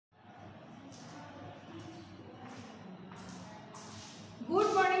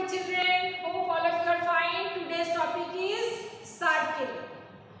morning children. Hope all of you are fine. Today's topic is circle.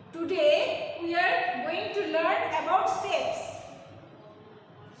 Today we are going to learn about shapes.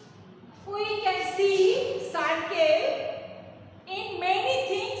 We can see circle in many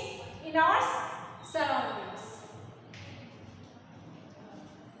things in our surroundings.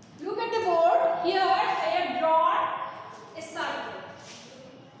 Look at the board. Here I have drawn a circle.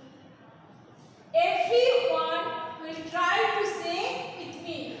 Everyone will try to say with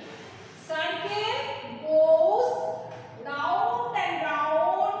me. Circle goes round and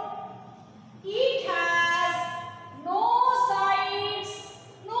round. It has no sides,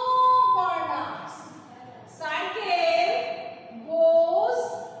 no corners. Circle goes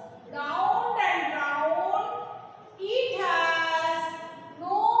round and round. It has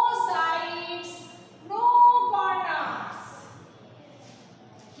no sides, no corners.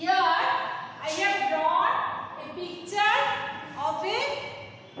 Here I have drawn a picture of a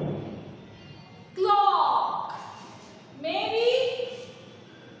clock. Maybe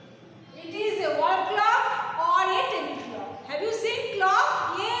it is a wall clock or a table clock. Have you seen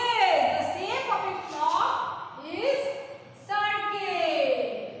clock? Yes, the shape of a clock is circle.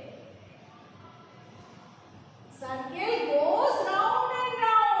 Circle goes round and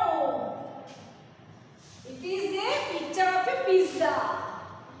round. It is a picture of a pizza.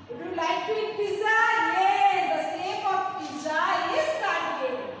 Would you like to eat pizza? Yes, the shape of pizza is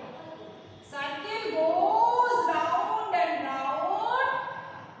circle. Circle goes round and round.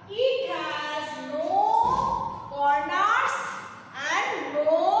 It has no corners and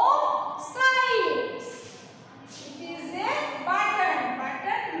no sides. It is a button.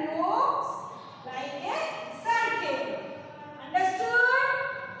 Button looks like a circle. Understood?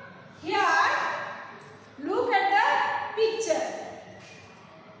 Here, look at the picture.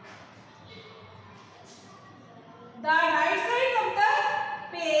 The right side of the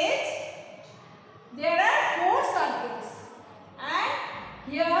page, there are 4 circles and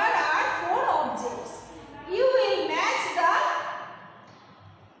here are 4 objects. You will match the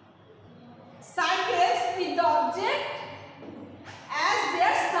circles with the object as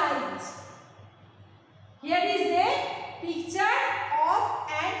their size. Here is a picture of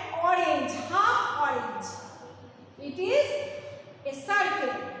an orange, half orange. It is a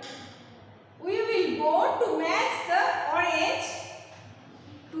circle. We will go to match the orange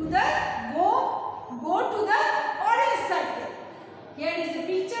to the go to the orange circle. Here is a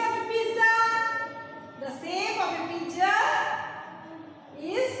picture of a pizza. The shape of a pizza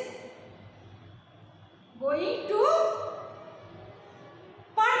is going to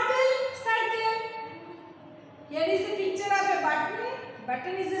purple circle. Here is a picture of a button.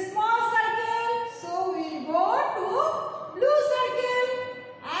 Button is a small circle, so we will go to blue circle.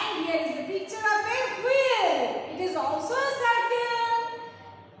 And here is a picture of a wheel. It is also a circle.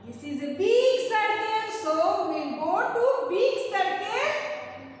 This is a big circle, so we will go to big circle.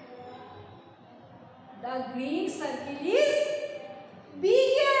 The green circle is